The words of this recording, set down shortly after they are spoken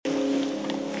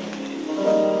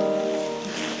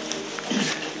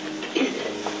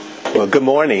Well, good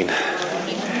morning.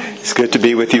 It's good to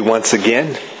be with you once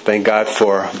again. Thank God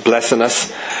for blessing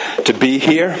us to be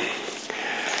here.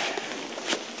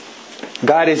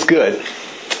 God is good,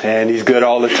 and He's good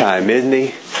all the time, isn't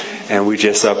He? And we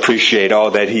just appreciate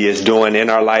all that He is doing in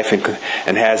our life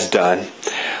and has done.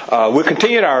 We're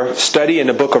continuing our study in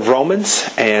the book of Romans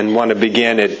and want to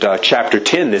begin at chapter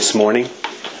 10 this morning.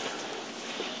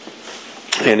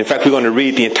 And in fact, we're going to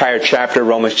read the entire chapter,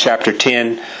 Romans chapter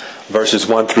 10, verses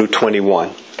 1 through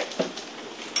 21.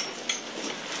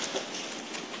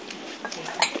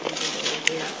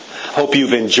 Hope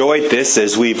you've enjoyed this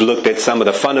as we've looked at some of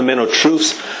the fundamental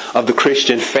truths of the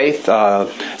Christian faith.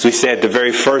 As we said the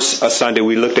very first Sunday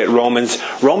we looked at Romans.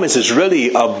 Romans is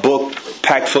really a book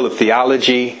packed full of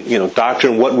theology,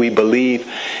 doctrine, what we believe.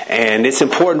 And it's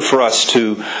important for us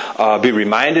to be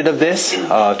reminded of this,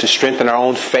 to strengthen our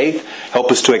own faith, help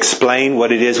us to explain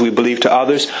what it is we believe to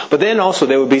others. But then also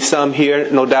there will be some here,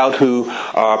 no doubt, who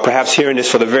are perhaps hearing this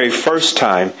for the very first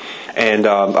time. And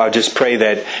I'll just pray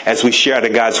that as we share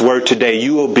God's Word today,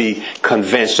 you will be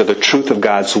convinced of the truth of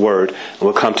God's Word and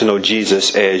will come to know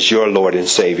Jesus as your Lord and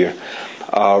Savior.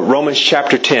 Romans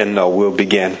chapter 10, we'll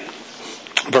begin.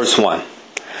 Verse 1.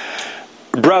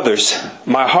 Brothers,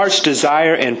 my heart's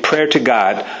desire and prayer to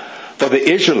God for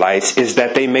the Israelites is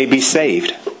that they may be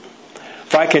saved.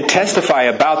 For I can testify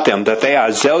about them that they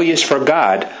are zealous for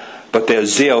God, but their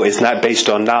zeal is not based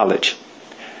on knowledge.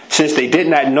 Since they did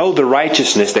not know the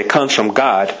righteousness that comes from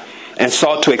God and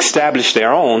sought to establish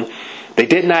their own, they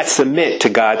did not submit to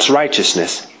God's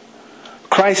righteousness.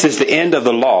 Christ is the end of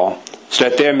the law, so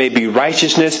that there may be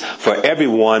righteousness for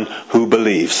everyone who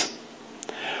believes.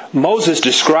 Moses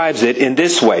describes it in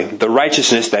this way, the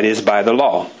righteousness that is by the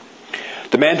law.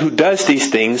 The man who does these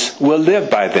things will live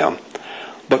by them.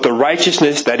 But the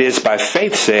righteousness that is by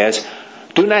faith says,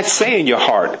 do not say in your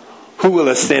heart, who will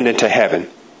ascend into heaven?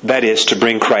 That is, to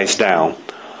bring Christ down.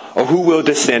 Or who will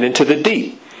descend into the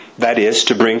deep? That is,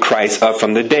 to bring Christ up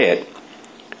from the dead.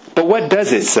 But what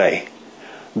does it say?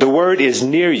 The word is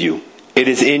near you. It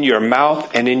is in your mouth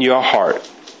and in your heart.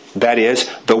 That is,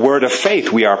 the word of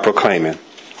faith we are proclaiming.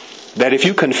 That if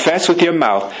you confess with your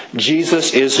mouth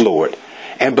Jesus is Lord,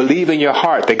 and believe in your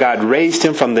heart that God raised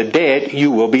him from the dead,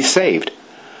 you will be saved.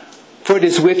 For it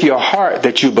is with your heart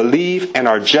that you believe and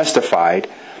are justified,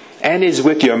 and is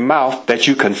with your mouth that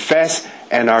you confess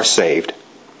and are saved.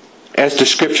 As the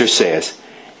scripture says,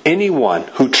 anyone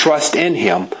who trusts in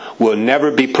him will never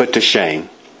be put to shame.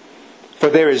 For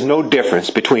there is no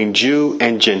difference between Jew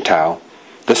and Gentile.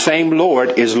 The same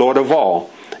Lord is Lord of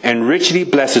all, and richly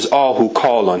blesses all who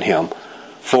call on him.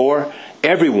 For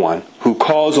everyone who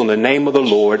calls on the name of the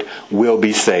Lord will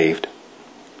be saved.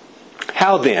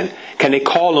 How then can they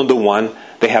call on the one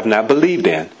they have not believed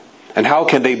in? And how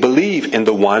can they believe in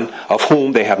the one of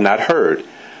whom they have not heard?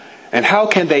 And how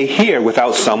can they hear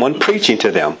without someone preaching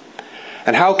to them?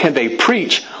 And how can they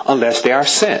preach unless they are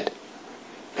sent?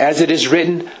 As it is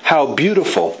written, how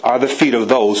beautiful are the feet of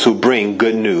those who bring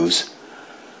good news.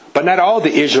 But not all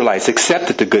the Israelites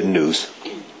accepted the good news.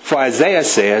 For Isaiah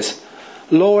says,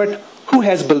 Lord, who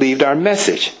has believed our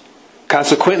message?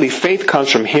 Consequently, faith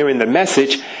comes from hearing the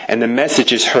message, and the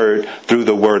message is heard through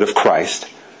the word of Christ.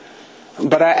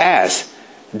 But I ask,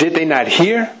 did they not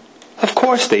hear? Of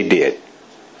course they did.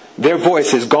 Their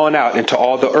voice has gone out into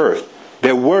all the earth,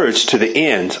 their words to the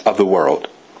ends of the world.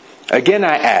 Again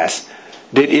I ask,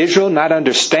 did Israel not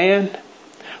understand?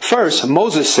 First,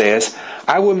 Moses says,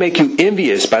 I will make you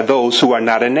envious by those who are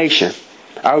not a nation.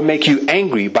 I will make you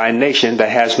angry by a nation that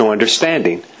has no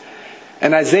understanding.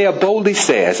 And Isaiah boldly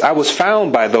says, I was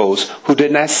found by those who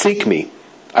did not seek me.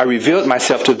 I revealed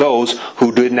myself to those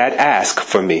who did not ask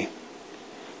for me.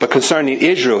 But concerning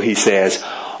Israel, he says,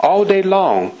 all day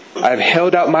long I have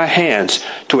held out my hands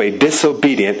to a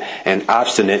disobedient and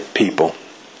obstinate people.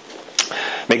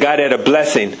 May God add a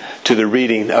blessing to the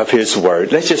reading of his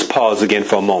word. Let's just pause again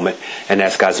for a moment and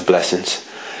ask God's blessings.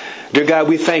 Dear God,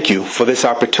 we thank you for this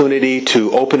opportunity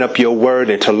to open up your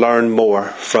word and to learn more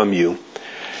from you.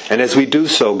 And as we do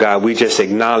so, God, we just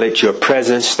acknowledge your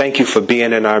presence. Thank you for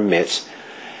being in our midst.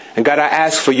 And God, I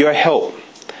ask for your help.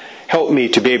 Help me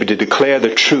to be able to declare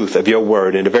the truth of your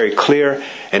word in a very clear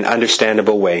and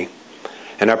understandable way.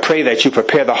 And I pray that you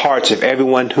prepare the hearts of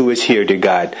everyone who is here, dear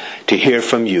God, to hear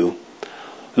from you.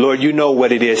 Lord, you know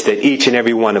what it is that each and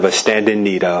every one of us stand in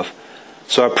need of.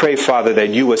 So I pray, Father,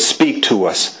 that you would speak to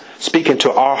us, speak into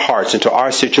our hearts, into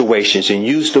our situations, and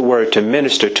use the word to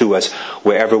minister to us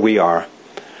wherever we are.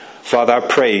 Father, I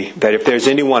pray that if there's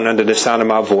anyone under the sound of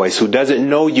my voice who doesn't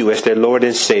know you as their Lord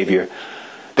and Savior,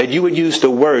 that you would use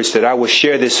the words that I will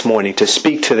share this morning to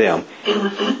speak to them.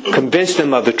 Convince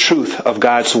them of the truth of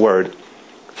God's word.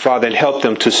 Father, and help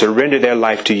them to surrender their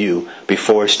life to you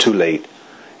before it's too late.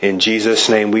 In Jesus'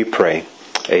 name we pray.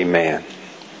 Amen.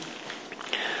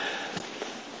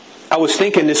 I was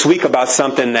thinking this week about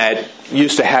something that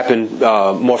used to happen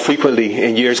more frequently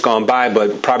in years gone by,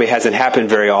 but probably hasn't happened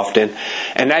very often.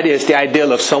 And that is the idea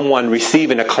of someone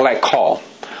receiving a collect call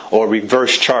or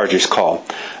reverse charges call.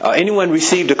 Anyone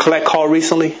received a collect call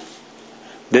recently?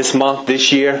 This month,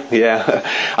 this year? Yeah.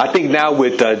 I think now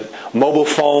with mobile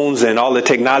phones and all the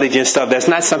technology and stuff, that's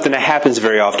not something that happens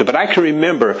very often. But I can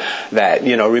remember that,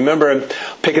 remember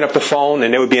picking up the phone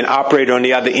and there would be an operator on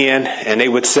the other end and they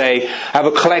would say, I have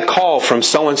a collect call from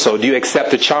so-and-so. Do you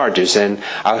accept the charges? And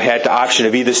I had the option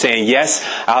of either saying, yes,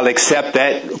 I'll accept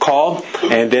that call.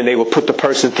 And then they would put the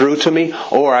person through to me.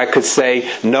 Or I could say,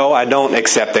 no, I don't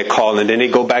accept that call. And then they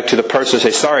go back to the person and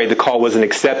say, sorry, the call wasn't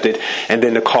accepted. And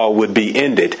then the call would be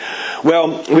ended.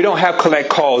 Well, we don't have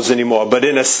collect calls anymore, but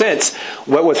in a sense,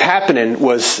 what was happening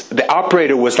was the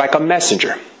operator was like a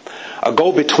messenger, a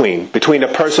go-between, between the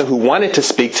person who wanted to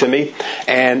speak to me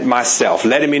and myself,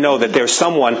 letting me know that there's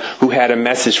someone who had a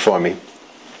message for me.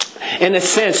 In a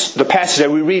sense, the passage that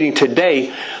we're reading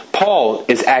today, Paul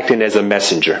is acting as a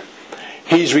messenger.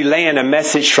 He's relaying a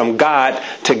message from God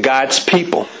to God's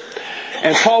people.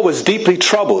 And Paul was deeply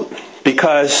troubled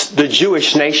because the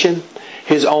Jewish nation,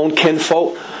 his own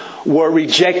kinfolk, were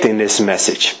rejecting this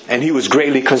message. And he was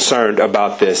greatly concerned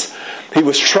about this. He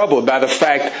was troubled by the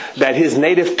fact that his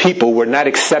native people were not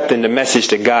accepting the message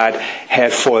that God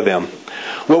had for them.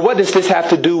 Well, what does this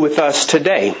have to do with us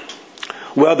today?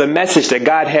 Well, the message that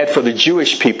God had for the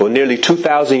Jewish people nearly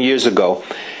 2,000 years ago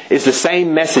is the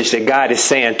same message that God is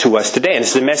saying to us today. And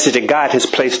it's the message that God has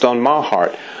placed on my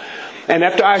heart. And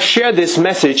after I share this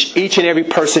message, each and every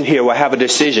person here will have a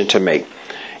decision to make.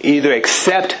 Either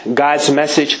accept God's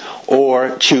message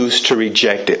or choose to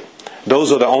reject it.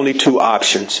 Those are the only two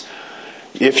options.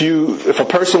 If a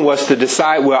person was to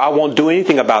decide, well, I won't do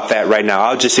anything about that right now,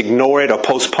 I'll just ignore it or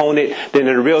postpone it, then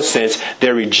in a real sense,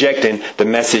 they're rejecting the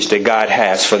message that God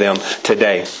has for them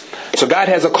today. So God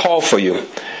has a call for you.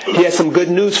 He has some good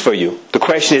news for you. The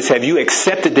question is, have you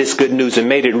accepted this good news and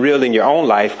made it real in your own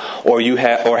life, or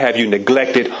have you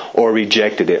neglected or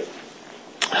rejected it?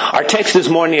 Our text this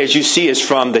morning, as you see, is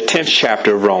from the 10th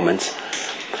chapter of Romans.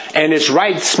 And it's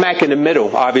right smack in the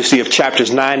middle, obviously, of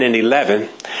chapters 9 and 11.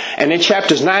 And in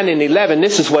chapters 9 and 11,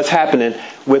 this is what's happening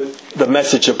with the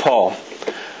message of Paul.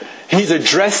 He's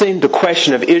addressing the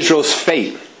question of Israel's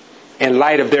fate in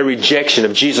light of their rejection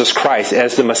of Jesus Christ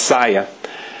as the Messiah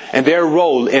and their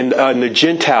role in the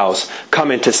Gentiles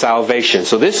coming to salvation.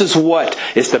 So this is what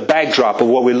is the backdrop of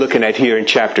what we're looking at here in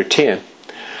chapter 10.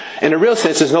 In a real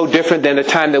sense, it's no different than the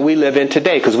time that we live in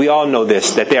today, because we all know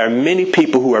this, that there are many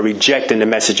people who are rejecting the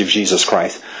message of Jesus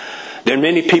Christ. There are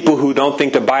many people who don't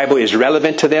think the Bible is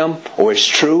relevant to them or is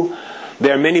true.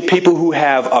 There are many people who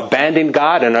have abandoned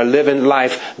God and are living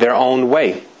life their own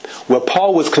way. Well,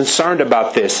 Paul was concerned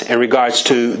about this in regards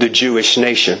to the Jewish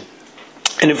nation.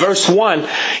 And in verse 1,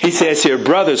 he says here,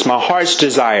 brothers, my heart's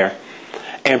desire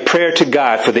and prayer to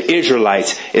God for the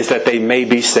Israelites is that they may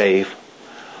be saved.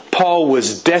 Paul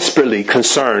was desperately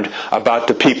concerned about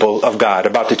the people of God,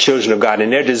 about the children of God, and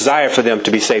their desire for them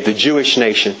to be saved, the Jewish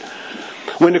nation.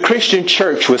 When the Christian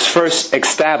church was first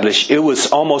established, it was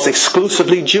almost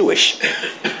exclusively Jewish.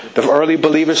 The early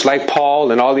believers like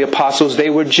Paul and all the apostles, they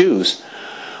were Jews.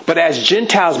 But as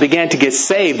Gentiles began to get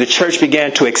saved, the church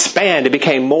began to expand. It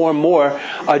became more and more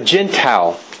a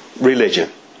Gentile religion,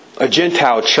 a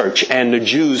Gentile church, and the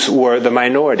Jews were the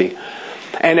minority.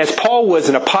 And as Paul was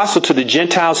an apostle to the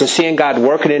Gentiles and seeing God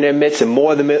working in their midst and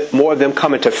more of them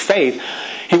coming to faith,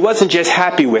 he wasn't just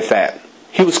happy with that.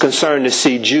 He was concerned to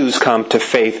see Jews come to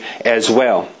faith as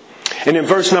well. And in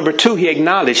verse number 2, he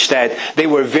acknowledged that they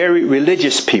were very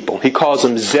religious people. He calls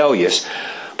them zealous.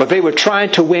 But they were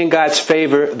trying to win God's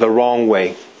favor the wrong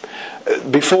way.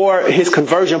 Before his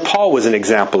conversion, Paul was an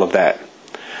example of that.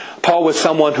 Paul was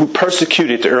someone who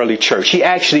persecuted the early church. He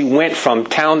actually went from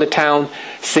town to town,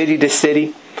 city to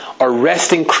city,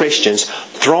 arresting Christians,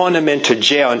 throwing them into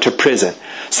jail, into prison.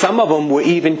 Some of them were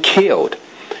even killed.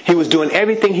 He was doing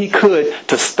everything he could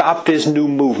to stop this new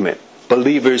movement,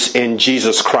 believers in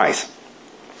Jesus Christ.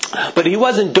 But he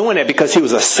wasn't doing it because he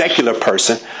was a secular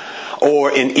person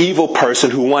or an evil person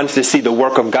who wanted to see the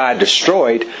work of God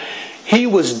destroyed. He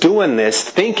was doing this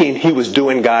thinking he was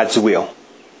doing God's will.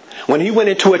 When he went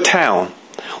into a town,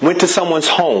 went to someone's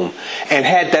home, and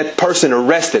had that person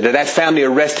arrested, or that family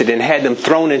arrested, and had them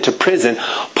thrown into prison,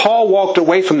 Paul walked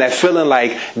away from that feeling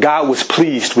like God was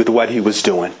pleased with what he was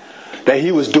doing, that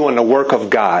he was doing the work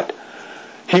of God.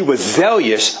 He was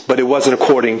zealous, but it wasn't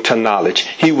according to knowledge.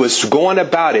 He was going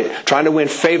about it, trying to win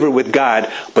favor with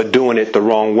God, but doing it the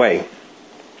wrong way.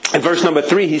 In verse number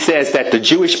 3, he says that the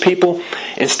Jewish people,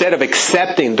 instead of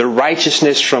accepting the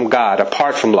righteousness from God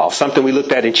apart from law, something we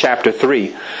looked at in chapter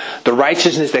 3, the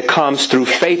righteousness that comes through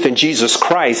faith in Jesus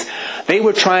Christ, they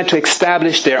were trying to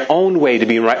establish their own way to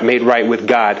be made right with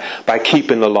God by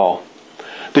keeping the law.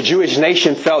 The Jewish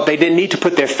nation felt they didn't need to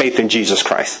put their faith in Jesus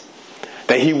Christ,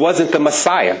 that he wasn't the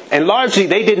Messiah. And largely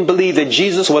they didn't believe that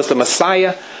Jesus was the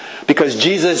Messiah because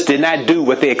Jesus did not do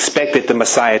what they expected the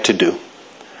Messiah to do.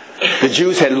 The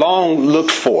Jews had long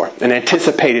looked for and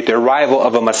anticipated the arrival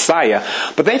of a Messiah,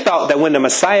 but they thought that when the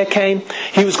Messiah came,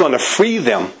 he was going to free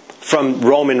them from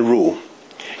Roman rule.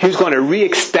 He was going to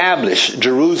reestablish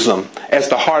Jerusalem as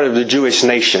the heart of the Jewish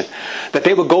nation. That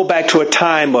they would go back to a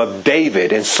time of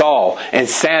David and Saul and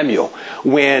Samuel,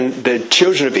 when the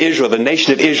children of Israel, the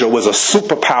nation of Israel, was a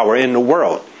superpower in the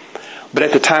world. But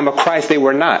at the time of Christ, they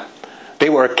were not. They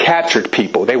were a captured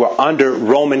people. They were under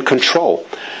Roman control.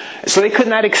 So they could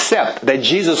not accept that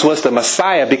Jesus was the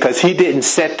Messiah because he didn't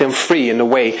set them free in the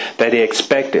way that they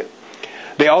expected.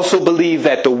 They also believed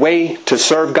that the way to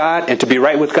serve God and to be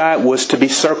right with God was to be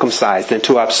circumcised and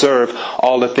to observe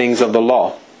all the things of the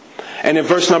law. And in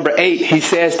verse number 8, he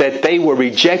says that they were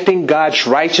rejecting God's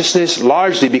righteousness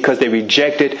largely because they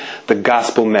rejected the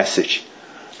gospel message.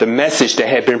 The message that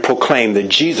had been proclaimed that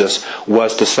Jesus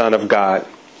was the Son of God.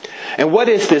 And what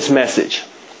is this message?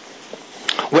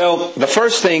 Well, the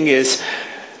first thing is,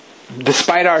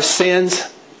 despite our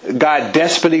sins, God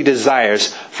desperately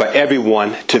desires for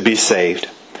everyone to be saved.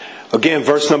 Again,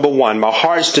 verse number 1, my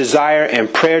heart's desire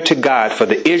and prayer to God for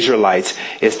the Israelites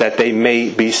is that they may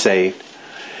be saved.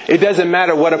 It doesn't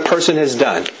matter what a person has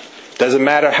done. It doesn't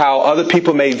matter how other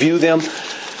people may view them.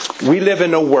 We live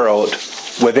in a world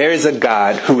where there is a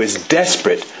God who is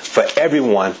desperate for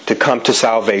everyone to come to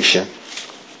salvation.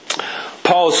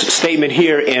 Paul's statement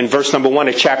here in verse number 1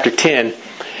 of chapter 10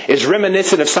 is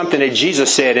reminiscent of something that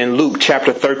Jesus said in Luke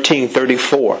chapter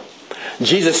 13:34.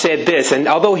 Jesus said this, and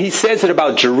although he says it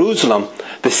about Jerusalem,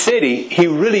 the city, he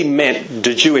really meant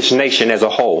the Jewish nation as a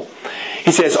whole.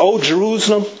 He says, "O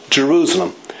Jerusalem,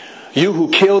 Jerusalem, you who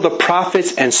kill the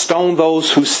prophets and stone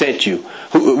those who sent you,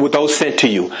 those sent to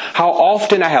you, how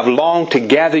often I have longed to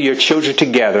gather your children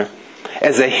together,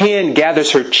 as a hen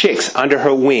gathers her chicks under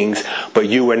her wings, but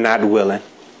you were not willing."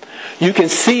 You can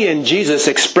see in Jesus'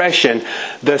 expression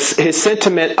his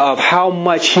sentiment of how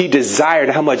much he desired,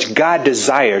 how much God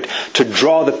desired to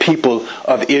draw the people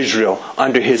of Israel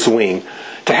under his wing,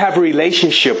 to have a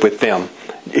relationship with them.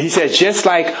 He says, just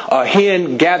like a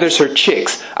hen gathers her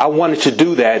chicks, I wanted to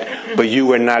do that, but you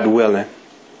were not willing.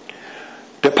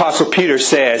 The Apostle Peter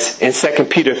says in 2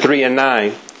 Peter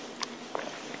 3:9,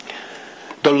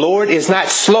 the Lord is not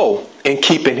slow in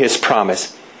keeping his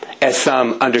promise, as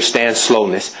some understand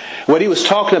slowness. What he was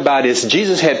talking about is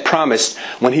Jesus had promised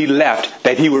when he left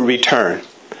that he would return.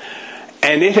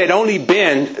 And it had only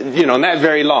been, not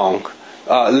very long,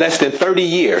 less than 30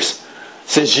 years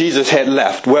since Jesus had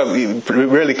left. Well,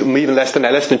 really even less than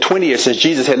that, less than 20 years since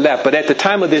Jesus had left. But at the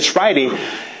time of this writing,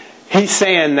 he's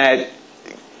saying that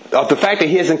the fact that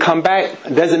he hasn't come back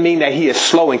doesn't mean that he is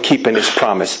slow in keeping his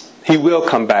promise. He will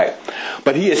come back.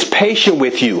 But he is patient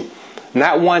with you,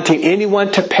 not wanting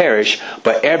anyone to perish,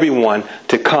 but everyone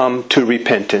to come to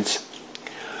repentance.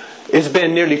 It's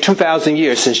been nearly 2,000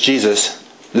 years since Jesus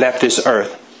left this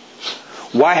earth.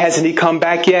 Why hasn't he come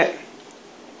back yet?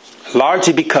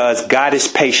 Largely because God is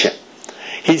patient.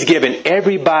 He's given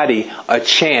everybody a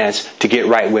chance to get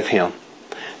right with him.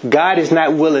 God is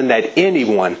not willing that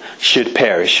anyone should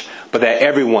perish, but that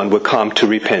everyone would come to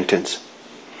repentance.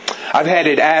 I've had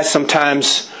it asked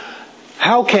sometimes,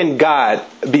 how can God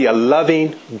be a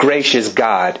loving, gracious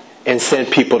God and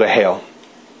send people to hell?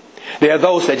 There are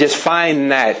those that just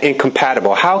find that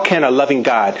incompatible. How can a loving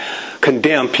God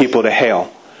condemn people to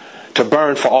hell, to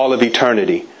burn for all of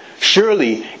eternity?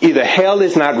 Surely either hell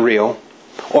is not real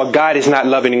or God is not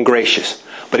loving and gracious,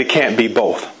 but it can't be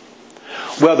both.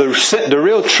 Well, the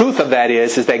real truth of that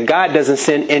is that God doesn't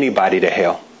send anybody to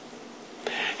hell.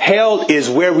 Hell is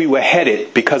where we were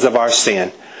headed because of our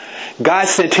sin. God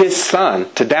sent his Son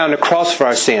to die on the cross for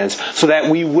our sins so that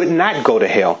we would not go to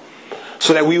hell,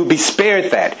 so that we would be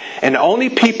spared that. And the only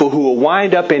people who will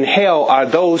wind up in hell are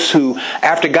those who,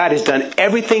 after God has done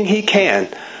everything he can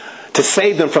to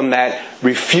save them from that,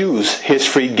 refuse his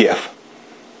free gift.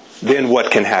 Then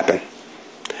what can happen?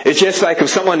 It's just like if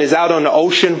someone is out on the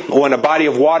ocean or in a body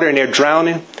of water and they're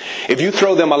drowning. If you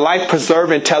throw them a life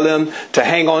preserver and tell them to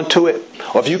hang on to it,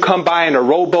 or if you come by in a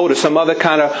rowboat or some other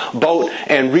kind of boat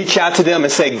and reach out to them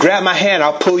and say, grab my hand,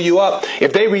 I'll pull you up.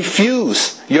 If they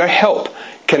refuse your help,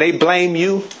 can they blame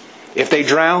you if they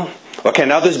drown? Or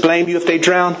can others blame you if they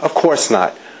drown? Of course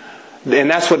not. And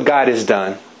that's what God has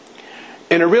done.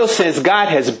 In a real sense, God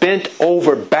has bent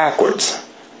over backwards.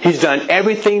 He's done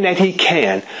everything that He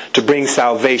can to bring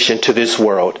salvation to this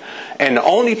world. And the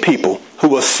only people who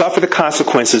will suffer the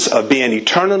consequences of being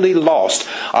eternally lost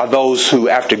are those who,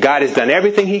 after God has done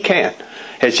everything He can,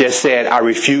 has just said, I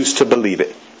refuse to believe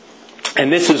it.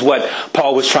 And this is what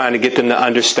Paul was trying to get them to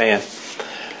understand.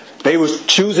 They were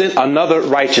choosing another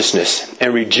righteousness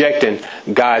and rejecting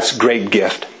God's great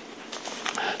gift.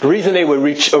 The reason they were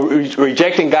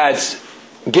rejecting God's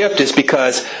gift is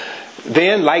because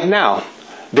then, like now,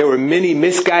 there were many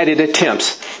misguided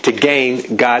attempts to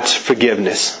gain God's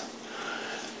forgiveness.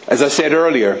 As I said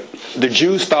earlier, the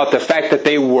Jews thought the fact that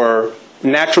they were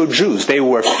natural Jews, they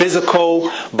were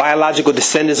physical, biological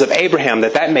descendants of Abraham,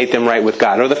 that made them right with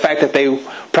God. Or the fact that they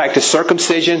practiced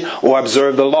circumcision or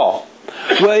observed the law.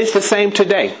 Well, it's the same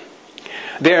today.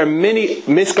 There are many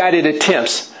misguided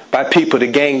attempts by people to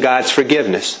gain God's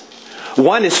forgiveness.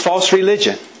 One is false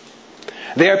religion.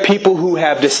 There are people who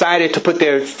have decided to put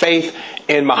their faith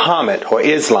in Muhammad or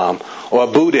Islam or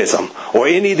Buddhism or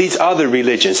any of these other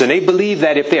religions. And they believe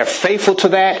that if they are faithful to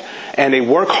that and they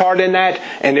work hard in that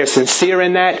and they're sincere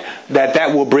in that,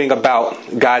 that will bring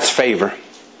about God's favor.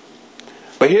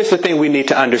 But here's the thing we need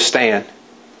to understand.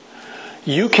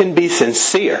 You can be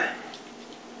sincere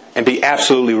and be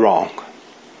absolutely wrong.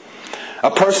 A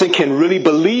person can really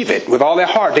believe it with all their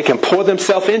heart. They can pour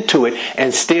themselves into it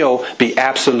and still be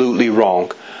absolutely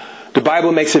wrong. The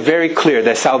Bible makes it very clear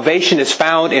that salvation is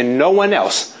found in no one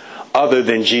else other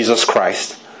than Jesus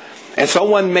Christ. And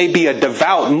someone may be a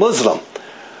devout Muslim,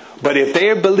 but if they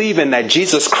are believing that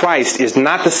Jesus Christ is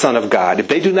not the Son of God, if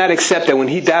they do not accept that when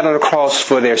He died on the cross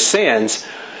for their sins,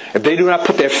 if they do not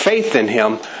put their faith in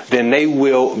Him, then they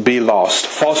will be lost.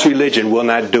 False religion will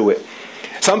not do it.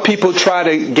 Some people try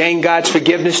to gain God's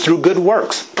forgiveness through good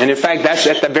works. And in fact, that's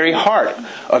at the very heart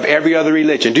of every other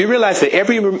religion. Do you realize that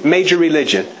every major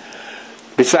religion,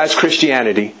 besides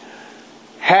Christianity,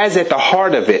 has at the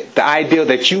heart of it the idea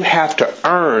that you have to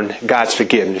earn God's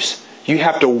forgiveness. You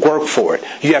have to work for it.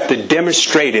 You have to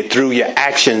demonstrate it through your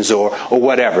actions or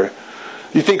whatever.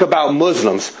 You think about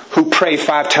Muslims who pray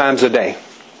 5 times a day.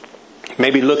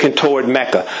 Maybe looking toward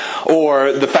Mecca,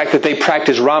 or the fact that they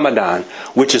practice Ramadan,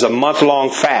 which is a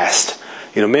month-long fast.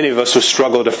 You know, many of us would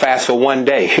struggle to fast for one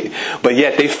day, but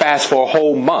yet they fast for a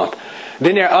whole month.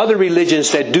 Then there are other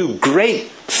religions that do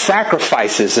great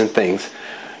sacrifices and things.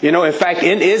 You know, in fact,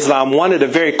 in Islam, one of the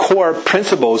very core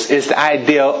principles is the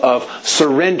idea of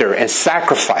surrender and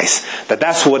sacrifice.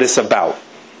 That's what it's about.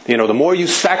 You know, the more you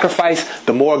sacrifice,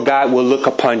 the more God will look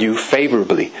upon you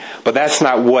favorably. But that's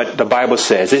not what the Bible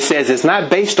says. It says it's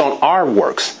not based on our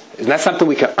works. It's not something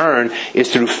we can earn.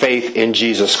 It's through faith in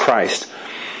Jesus Christ.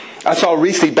 I saw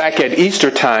recently back at Easter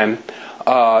time,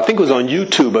 I think it was on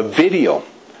YouTube, a video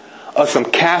of some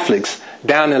Catholics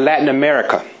down in Latin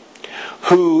America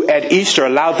who at Easter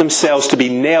allowed themselves to be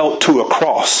nailed to a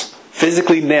cross.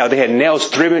 Physically nailed. They had nails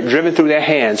driven through their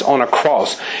hands on a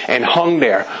cross and hung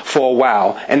there for a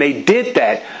while. And they did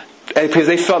that because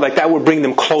they felt like that would bring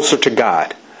them closer to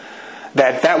God.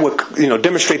 That would,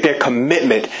 demonstrate their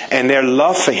commitment and their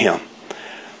love for Him.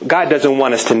 God doesn't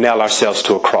want us to nail ourselves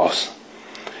to a cross.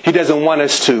 He doesn't want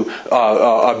us to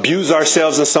abuse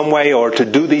ourselves in some way or to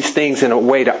do these things in a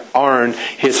way to earn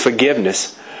His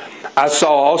forgiveness. I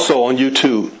saw also on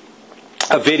YouTube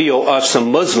a video of some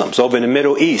Muslims over in the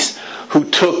Middle East who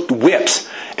took whips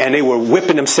and they were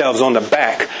whipping themselves on the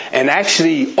back and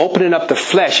actually opening up the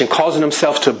flesh and causing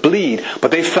themselves to bleed.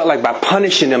 But they felt like by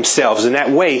punishing themselves in that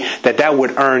way that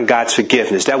would earn God's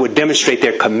forgiveness. That would demonstrate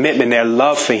their commitment, their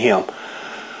love for Him.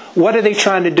 What are they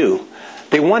trying to do?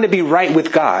 They want to be right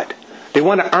with God. They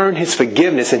want to earn His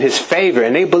forgiveness and His favor.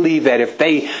 And they believe that if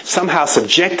they somehow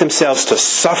subject themselves to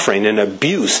suffering and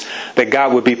abuse, that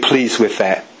God would be pleased with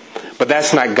that. But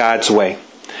that's not God's way.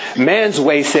 Man's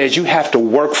way says you have to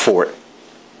work for it.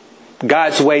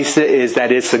 God's way is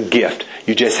that it's a gift.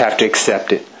 You just have to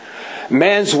accept it.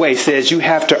 Man's way says you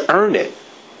have to earn it.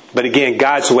 But again,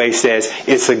 God's way says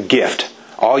it's a gift.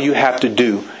 All you have to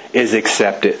do is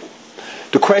accept it.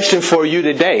 The question for you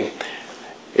today,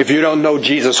 if you don't know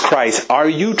Jesus Christ, are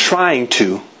you trying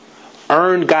to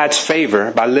earn God's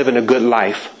favor by living a good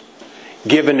life,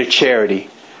 giving to charity,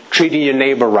 treating your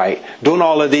neighbor right, doing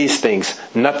all of these things,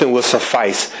 nothing will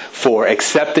suffice for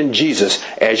accepting Jesus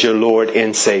as your Lord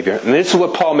and Savior. And this is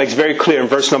what Paul makes very clear in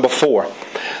verse number 4.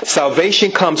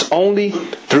 Salvation comes only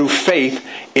through faith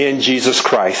in Jesus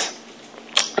Christ.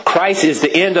 Christ is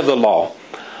the end of the law,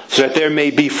 so that there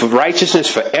may be righteousness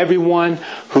for everyone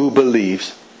who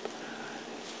believes.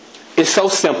 It's so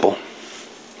simple.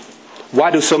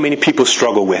 Why do so many people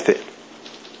struggle with it?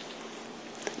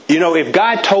 You know, if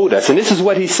God told us, and this is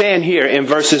what he's saying here in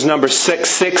verses number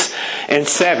 6 and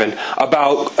 7,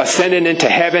 about ascending into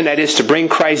heaven, that is to bring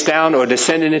Christ down, or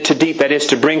descending into deep, that is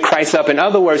to bring Christ up. In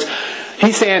other words,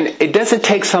 he's saying it doesn't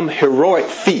take some heroic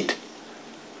feat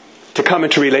to come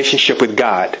into relationship with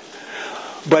God.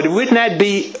 But wouldn't that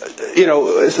be,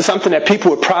 something that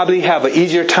people would probably have an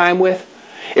easier time with?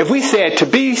 If we said to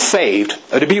be saved,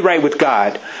 or to be right with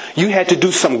God, you had to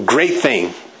do some great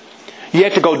thing. You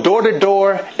had to go door to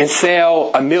door and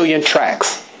sell 1 million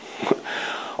tracts.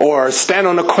 Or stand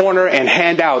on the corner and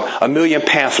hand out 1 million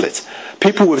pamphlets.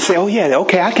 People would say, oh yeah,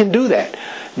 okay, I can do that.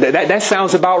 That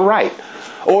sounds about right.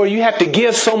 Or you have to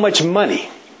give so much money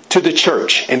to the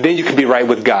church, and then you can be right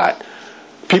with God.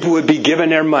 People would be giving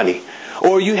their money.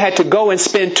 Or you had to go and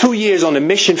spend 2 years on the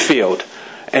mission field,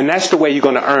 and that's the way you're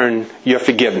going to earn your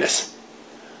forgiveness.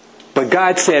 But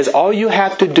God says all you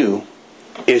have to do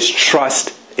is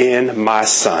trust in my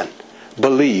Son.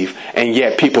 Believe. And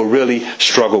yet people really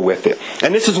struggle with it.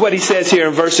 And this is what he says here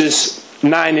in verses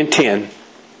 9 and 10.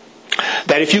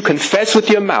 That if you confess with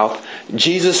your mouth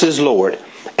Jesus is Lord,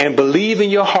 and believe in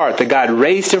your heart that God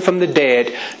raised him from the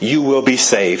dead, you will be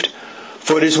saved.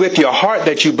 For it is with your heart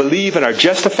that you believe and are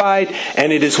justified,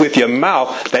 and it is with your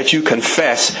mouth that you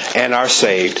confess and are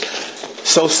saved.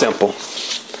 So simple,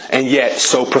 and yet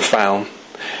so profound.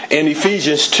 In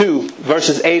Ephesians 2,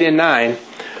 verses 8 and 9,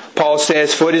 Paul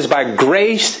says, for it is by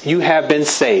grace you have been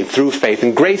saved through faith.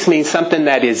 And grace means something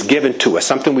that is given to us,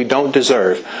 something we don't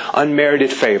deserve,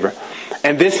 unmerited favor.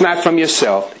 And this not from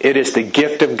yourself, it is the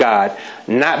gift of God,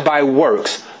 not by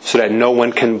works, so that no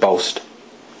one can boast.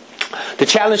 The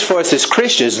challenge for us as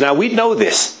Christians, now we know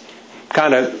this,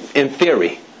 kind of in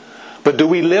theory, but do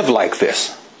we live like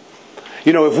this?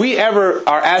 If we're ever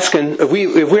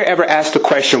asked a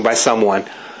question by someone,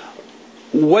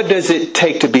 what does it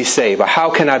take to be saved? Or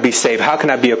how can I be saved? How can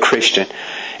I be a Christian?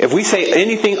 If we say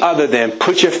anything other than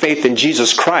put your faith in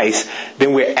Jesus Christ,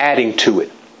 then we're adding to it.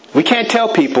 We can't tell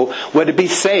people, well, to be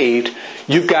saved,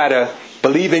 you've got to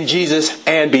believe in Jesus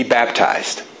and be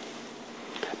baptized.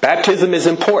 Baptism is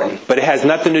important, but it has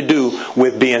nothing to do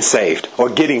with being saved or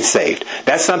getting saved.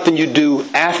 That's something you do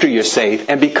after you're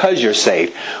saved and because you're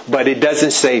saved, but it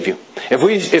doesn't save you.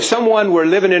 If someone were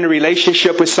living in a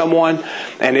relationship with someone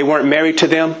and they weren't married to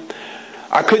them,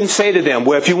 I couldn't say to them,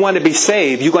 well, if you want to be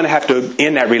saved, you're going to have to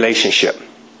end that relationship.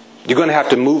 You're going to have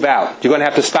to move out. You're going to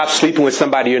have to stop sleeping with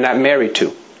somebody you're not married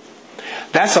to.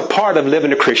 That's a part of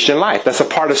living a Christian life. That's a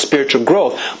part of spiritual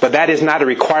growth. But that is not a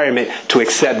requirement to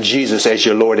accept Jesus as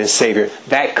your Lord and Savior.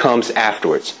 That comes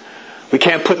afterwards. We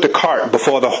can't put the cart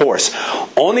before the horse.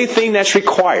 Only thing that's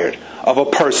required of a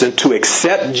person to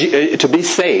accept, to be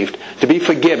saved, to be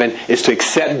forgiven, is to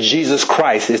accept Jesus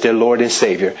Christ as their Lord and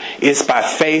Savior. It's by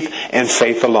faith and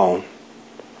faith alone.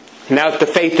 Now, if the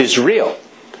faith is real,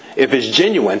 if it's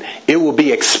genuine, it will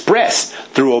be expressed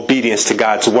through obedience to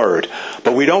God's Word.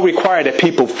 But we don't require that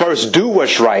people first do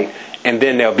what's right and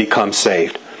then they'll become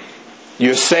saved.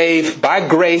 You're saved by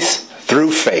grace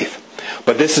through faith.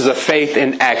 But this is a faith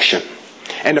in action.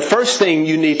 And the first thing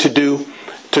you need to do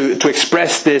to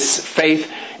express this faith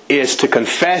is to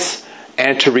confess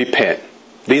and to repent.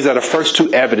 These are the first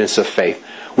two evidence of faith,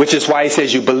 which is why he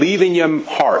says you believe in your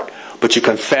heart, but you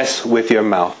confess with your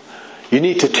mouth. You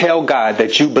need to tell God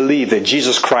that you believe that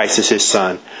Jesus Christ is his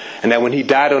Son, and that when he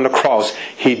died on the cross,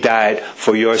 he died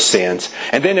for your sins.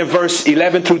 And then in verse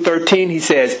 11 through 13, he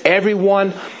says,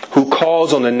 everyone who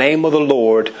calls on the name of the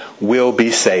Lord will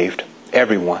be saved.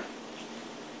 Everyone.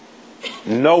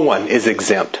 No one is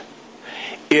exempt.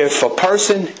 If a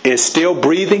person is still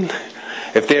breathing,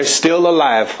 if they're still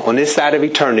alive on this side of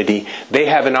eternity, they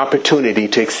have an opportunity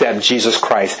to accept Jesus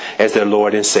Christ as their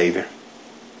Lord and Savior.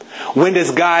 When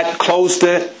does God close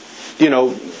the,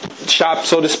 shop,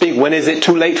 so to speak? When is it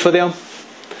too late for them?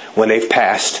 When they've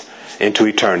passed into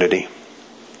eternity.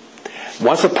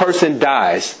 Once a person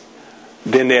dies,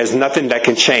 then there's nothing that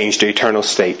can change the eternal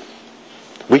state.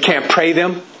 We can't pray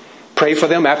for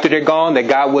them after they're gone, that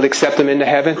God will accept them into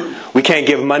heaven. We can't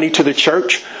give money to the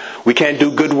church. We can't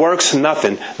do good works,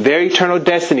 nothing. Their eternal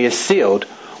destiny is sealed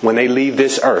when they leave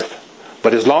this earth.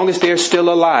 But as long as they're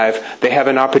still alive, they have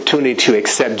an opportunity to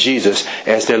accept Jesus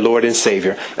as their Lord and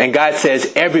Savior. And God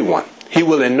says everyone. He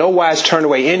will in no wise turn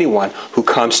away anyone who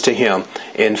comes to him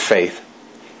in faith.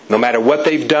 No matter what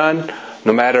they've done,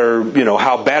 no matter,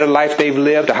 how bad a life they've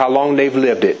lived or how long they've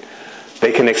lived it,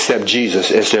 they can accept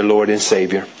Jesus as their Lord and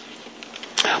Savior.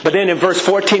 But then in verse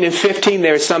 14 and 15,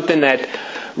 there is something that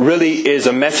really is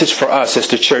a message for us as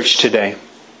the church today.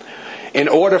 In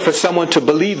order for someone to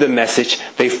believe the message,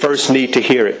 they first need to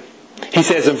hear it. He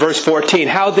says in verse 14,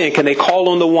 how then can they call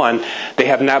on the one they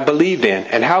have not believed in?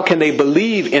 And how can they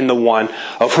believe in the one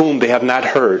of whom they have not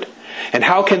heard? And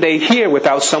how can they hear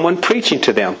without someone preaching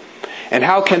to them? And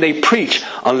how can they preach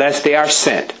unless they are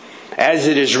sent? As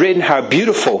it is written, how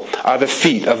beautiful are the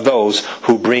feet of those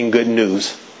who bring good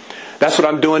news. That's what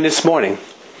I'm doing this morning.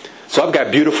 So I've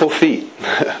got beautiful feet.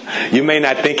 You may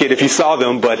not think it if you saw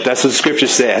them, but that's what the scripture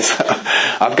says.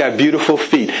 I've got beautiful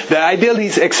feet. The idea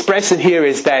he's expressing here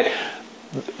is that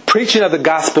preaching of the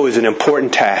gospel is an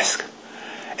important task.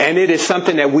 And it is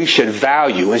something that we should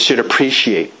value and should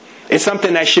appreciate. It's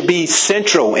something that should be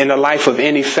central in the life of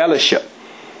any fellowship.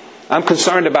 I'm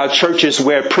concerned about churches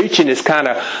where preaching is kind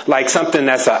of like something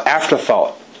that's an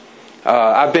afterthought.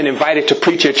 I've been invited to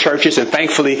preach at churches, and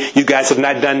thankfully you guys have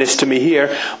not done this to me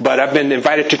here, but I've been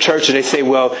invited to church and they say,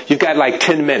 well, you've got like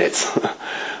 10 minutes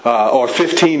or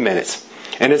 15 minutes.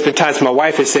 And there's been times my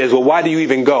wife has said, well, why do you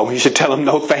even go? You should tell them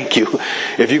no thank you.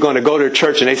 If you're going to go to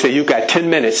church and they say you've got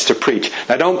 10 minutes to preach.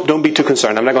 Now don't be too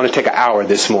concerned. I'm not going to take an hour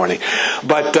this morning.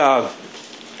 But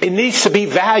it needs to be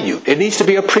valued. It needs to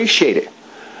be appreciated.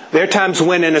 There are times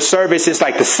when in a service it's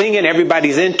like the singing,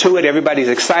 everybody's into it, everybody's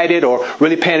excited or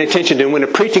really paying attention. Then when the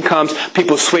preaching comes,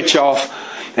 people switch off.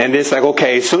 And it's like,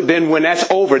 okay, so then when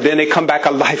that's over, then they come back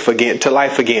to life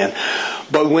again.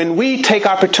 But when we take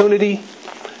opportunity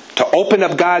to open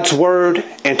up God's Word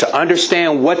and to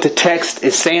understand what the text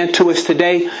is saying to us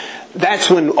today, that's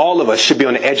when all of us should be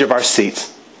on the edge of our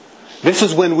seats. This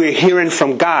is when we're hearing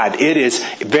from God. It is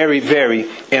very, very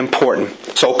important.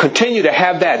 So continue to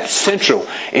have that central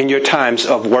in your times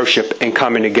of worship and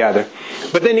coming together.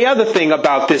 But then the other thing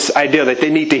about this idea that they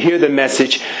need to hear the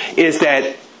message is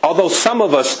that although some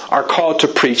of us are called to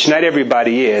preach, not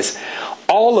everybody is,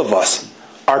 all of us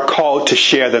are called to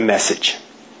share the message.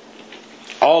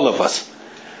 All of us.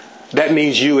 That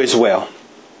means you as well.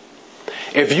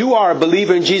 If you are a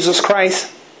believer in Jesus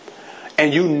Christ,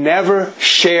 and you never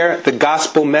share the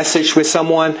gospel message with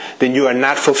someone, then you are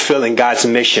not fulfilling God's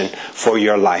mission for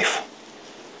your life.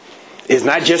 It's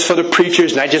not just for the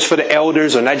preachers, not just for the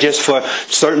elders, or not just for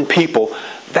certain people.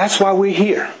 That's why we're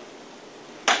here.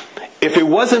 If it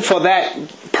wasn't for that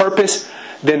purpose,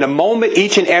 then the moment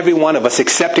each and every one of us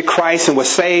accepted Christ and was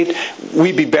saved,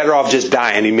 we'd be better off just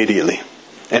dying immediately.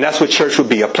 And that's what church would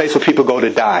be, a place where people go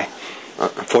to die.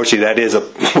 Unfortunately, that is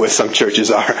where some churches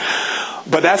are.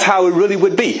 But that's how it really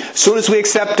would be. As soon as we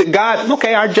accepted God,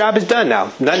 okay, our job is done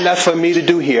now. Nothing left for me to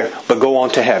do here but go on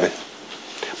to heaven.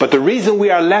 But the reason we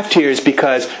are left here is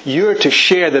because you're to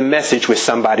share the message with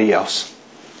somebody else.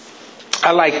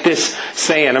 I like this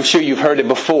saying, I'm sure you've heard it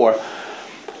before,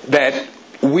 that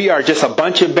we are just a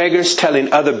bunch of beggars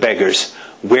telling other beggars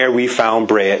where we found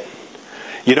bread.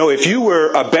 You know, if you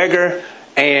were a beggar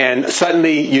and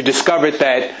suddenly you discovered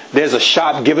that there's a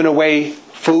shop giving away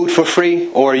food for free,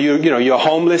 or you're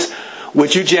homeless,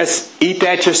 would you just eat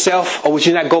that yourself, or would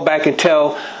you not go back and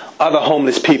tell other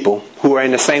homeless people who are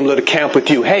in the same little camp with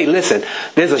you, hey, listen,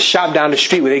 there's a shop down the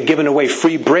street where they're giving away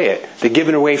free bread, they're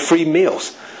giving away free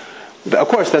meals? Of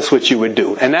course that's what you would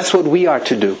do, and that's what we are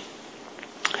to do.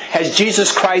 Has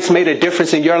Jesus Christ made a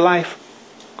difference in your life?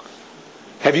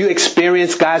 Have you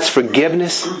experienced God's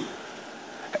forgiveness?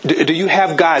 Do you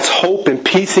have God's hope and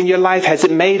peace in your life? Has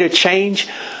it made a change?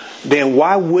 Then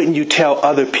why wouldn't you tell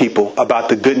other people about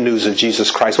the good news of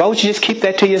Jesus Christ? Why would you just keep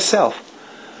that to yourself?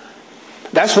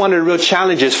 That's one of the real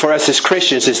challenges for us as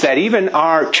Christians, is that even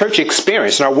our church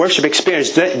experience and our worship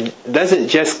experience doesn't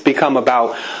just become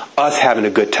about us having a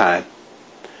good time.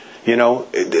 You know,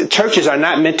 churches are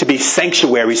not meant to be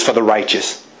sanctuaries for the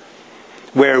righteous,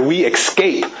 where we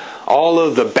escape all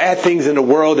of the bad things in the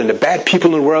world and the bad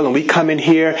people in the world, and we come in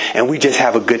here and we just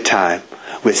have a good time.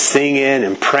 We're singing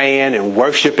and praying and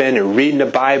worshiping and reading the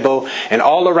Bible, and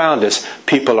all around us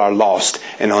people are lost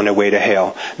and on their way to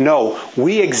hell. No,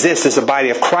 we exist as a body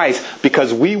of Christ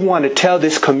because we want to tell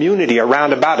this community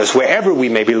around about us, wherever we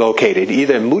may be located,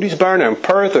 either in Moodiesburn or in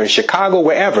Perth or in Chicago,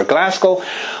 wherever, Glasgow,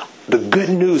 the good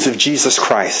news of Jesus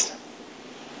Christ.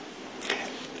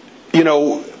 You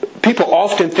know, people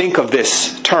often think of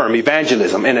this term,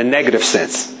 evangelism, in a negative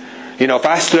sense. You know, if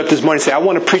I stood up this morning and said, I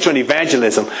want to preach on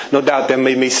evangelism, no doubt there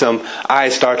may be some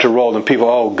eyes start to roll and people,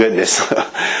 oh goodness,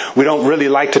 we don't really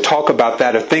like to talk about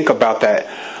that or think about that.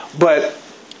 But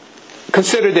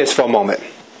consider this for a moment.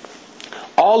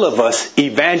 all of us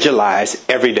evangelize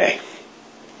every day.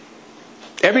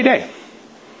 Every day.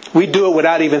 We do it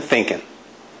without even thinking.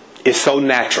 It's so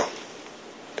natural.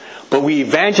 But we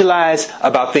evangelize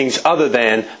about things other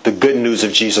than the good news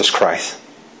of Jesus Christ.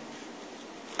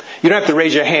 You don't have to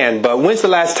raise your hand, but when's the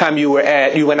last time you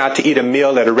went out to eat a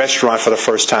meal at a restaurant for the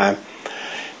first time,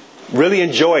 really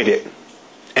enjoyed it,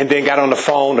 and then got on the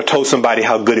phone or told somebody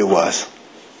how good it was?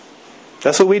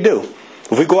 That's what we do.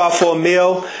 If we go out for a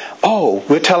meal,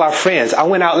 we'll tell our friends, I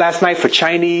went out last night for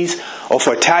Chinese or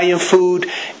for Italian food.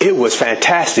 It was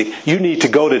fantastic. You need to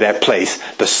go to that place.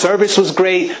 The service was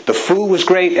great. The food was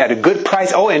great at a good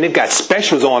price. Oh, and they've got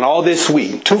specials on all this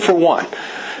week. 2 for 1.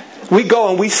 We go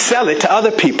and we sell it to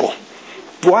other people.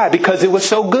 Why? Because it was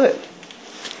so good.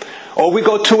 Or we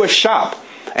go to a shop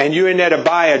and you're in there to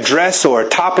buy a dress or a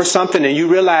top or something and you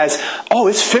realize,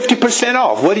 it's 50%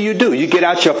 off. What do? You get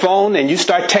out your phone and you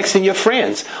start texting your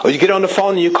friends. Or you get on the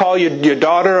phone and you call your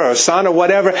daughter or son or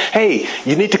whatever. Hey,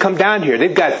 you need to come down here.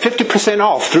 They've got 50%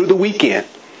 off through the weekend.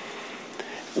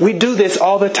 We do this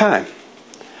all the time.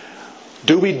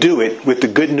 Do we do it with the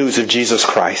good news of Jesus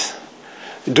Christ?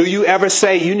 Do you ever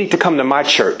say, you need to come to my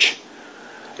church?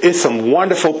 It's some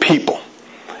wonderful people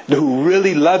who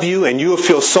really love you and you'll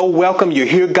feel so welcome. You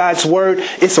hear God's word.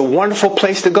 It's a wonderful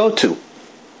place to go to.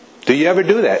 Do you ever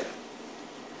do that?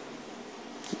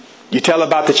 You tell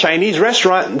about the Chinese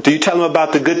restaurant. Do you tell them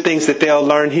about the good things that they'll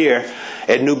learn here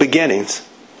at New Beginnings?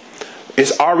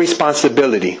 It's our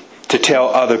responsibility to tell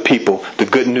other people the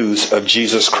good news of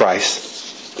Jesus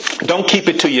Christ. Don't keep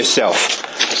it to yourself.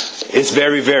 It's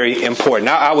very, very important.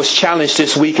 Now, I was challenged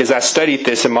this week as I studied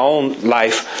this in my own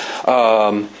life.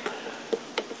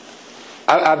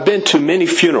 I've been to many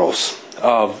funerals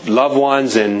of loved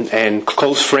ones and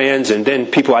close friends and then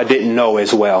people I didn't know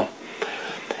as well.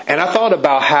 And I thought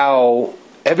about how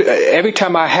every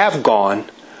time I have gone,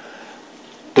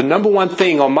 the number one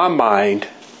thing on my mind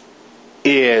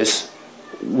is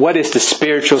what is the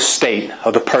spiritual state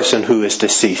of the person who is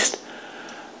deceased.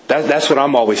 That's what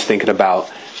I'm always thinking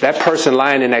about. That person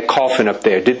lying in that coffin up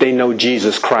there, did they know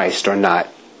Jesus Christ or not?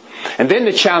 And then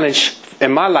the challenge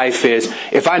in my life is,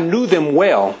 if I knew them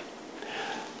well,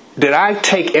 did I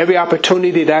take every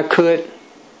opportunity that I could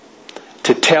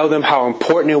to tell them how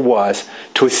important it was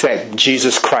to accept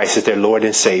Jesus Christ as their Lord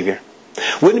and Savior?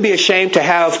 Wouldn't it be a shame to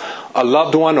have a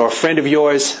loved one or a friend of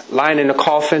yours lying in a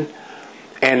coffin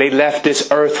and they left this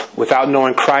earth without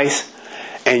knowing Christ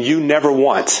and you never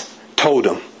once told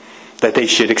them that they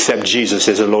should accept Jesus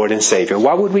as their Lord and Savior?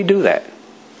 Why would we do that?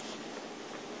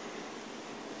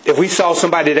 If we saw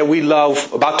somebody that we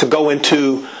love about to go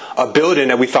into a building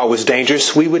that we thought was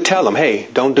dangerous, we would tell them, hey,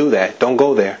 don't do that. Don't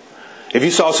go there. If you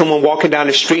saw someone walking down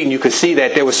the street and you could see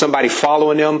that there was somebody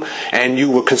following them and you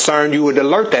were concerned, you would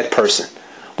alert that person.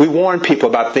 We warn people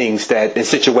about things that in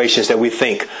situations that we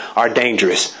think are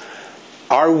dangerous.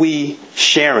 Are we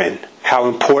sharing how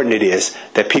important it is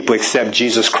that people accept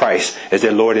Jesus Christ as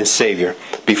their Lord and Savior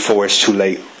before it's too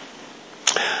late?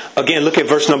 Again, look at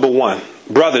verse number 1.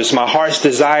 Brothers, my heart's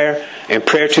desire and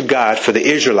prayer to God for the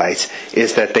Israelites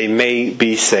is that they may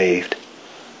be saved.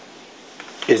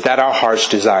 Is that our heart's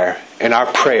desire and our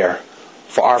prayer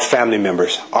for our family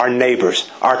members, our neighbors,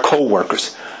 our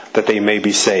co-workers, that they may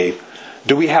be saved?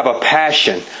 Do we have a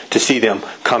passion to see them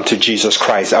come to Jesus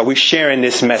Christ? Are we sharing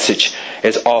this message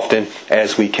as often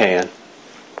as we can?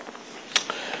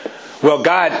 Well,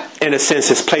 God, in a sense,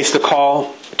 has placed a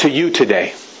call to you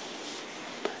today.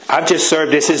 I've just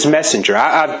served as His messenger.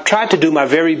 I've tried to do my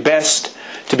very best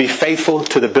to be faithful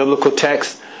to the biblical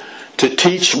text, to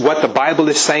teach what the Bible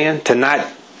is saying, to not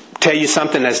tell you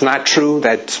something that's not true,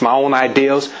 that's my own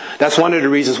ideals. That's one of the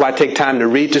reasons why I take time to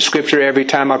read the scripture every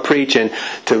time I preach and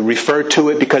to refer to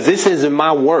it, because this isn't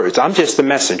my words. I'm just the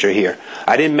messenger here.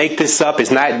 I didn't make this up.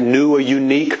 It's not new or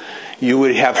unique. You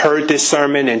would have heard this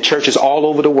sermon in churches all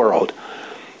over the world,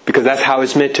 because that's how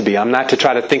it's meant to be. I'm not to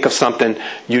try to think of something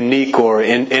unique or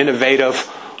innovative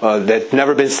that's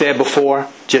never been said before.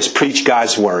 Just preach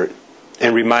God's word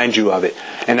and remind you of it.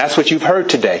 And that's what you've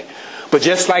heard today. But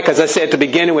just like, as I said at the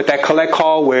beginning with that collect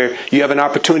call where you have an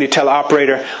opportunity to tell the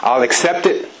operator, I'll accept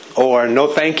it, or no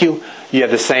thank you, you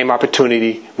have the same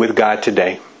opportunity with God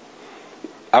today.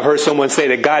 I've heard someone say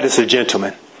that God is a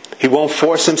gentleman. He won't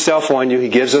force Himself on you. He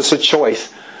gives us a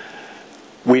choice.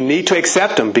 We need to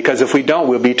accept Him, because if we don't,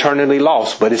 we'll be eternally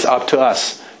lost. But it's up to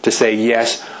us to say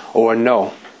yes or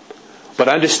no. But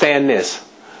understand this.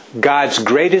 God's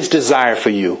greatest desire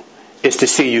for you is to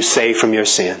see you saved from your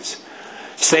sins.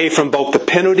 Saved from both the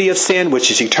penalty of sin,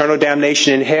 which is eternal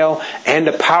damnation in hell, and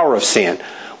the power of sin,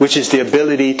 which is the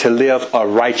ability to live a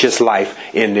righteous life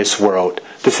in this world,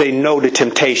 to say no to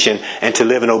temptation and to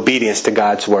live in obedience to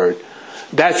God's word.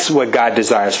 That's what God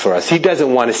desires for us. He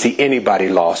doesn't want to see anybody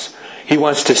lost. He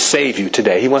wants to save you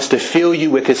today. He wants to fill you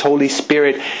with His Holy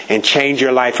Spirit and change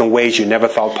your life in ways you never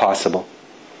thought possible.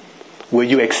 Will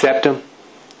you accept Him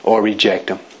or reject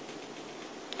Him?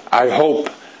 I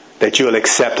hope that you'll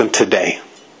accept Him today.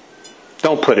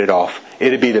 Don't put it off.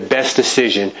 It'll be the best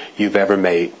decision you've ever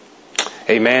made.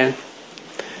 Amen.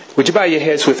 Would you bow your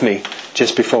heads with me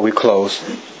just before we close?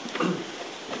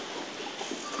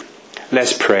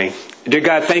 Let's pray. Dear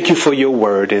God, thank you for your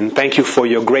word, and thank you for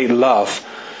your great love,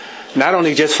 not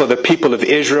only just for the people of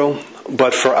Israel,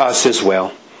 but for us as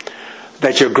well.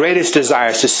 That your greatest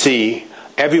desire is to see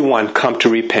everyone come to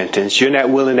repentance. You're not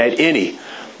willing that any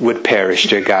would perish,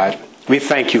 dear God. We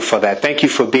thank you for that. Thank you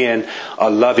for being a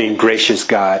loving, gracious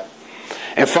God.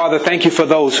 And Father, thank you for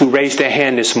those who raised their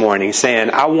hand this morning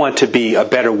saying, I want to be a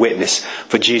better witness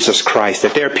for Jesus Christ.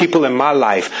 That there are people in my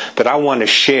life that I want to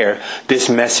share this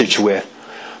message with.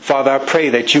 Father, I pray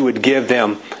that you would give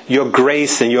them your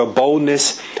grace and your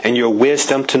boldness and your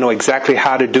wisdom to know exactly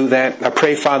how to do that. I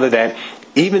pray, Father, that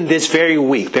even this very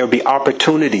week there will be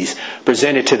opportunities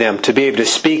presented to them to be able to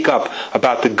speak up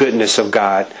about the goodness of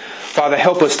God. Father,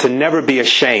 help us to never be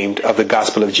ashamed of the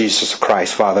gospel of Jesus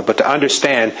Christ, Father, but to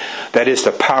understand that it's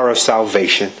the power of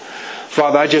salvation.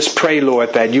 Father, I just pray,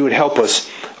 Lord, that you would help us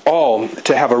all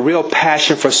to have a real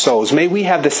passion for souls. May we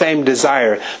have the same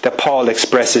desire that Paul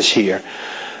expresses here,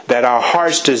 that our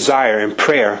heart's desire and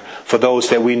prayer for those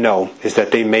that we know is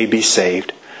that they may be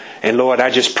saved. And Lord, I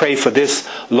just pray for this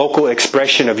local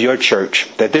expression of your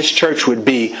church, that this church would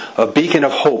be a beacon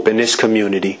of hope in this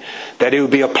community, that it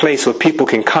would be a place where people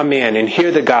can come in and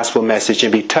hear the gospel message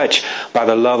and be touched by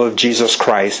the love of Jesus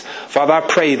Christ. Father, I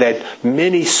pray that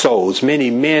many souls,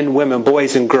 many men, women,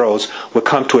 boys, and girls would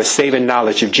come to a saving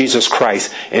knowledge of Jesus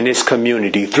Christ in this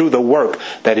community through the work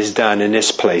that is done in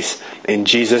this place. In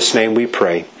Jesus' name we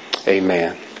pray.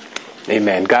 Amen.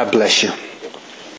 Amen. God bless you.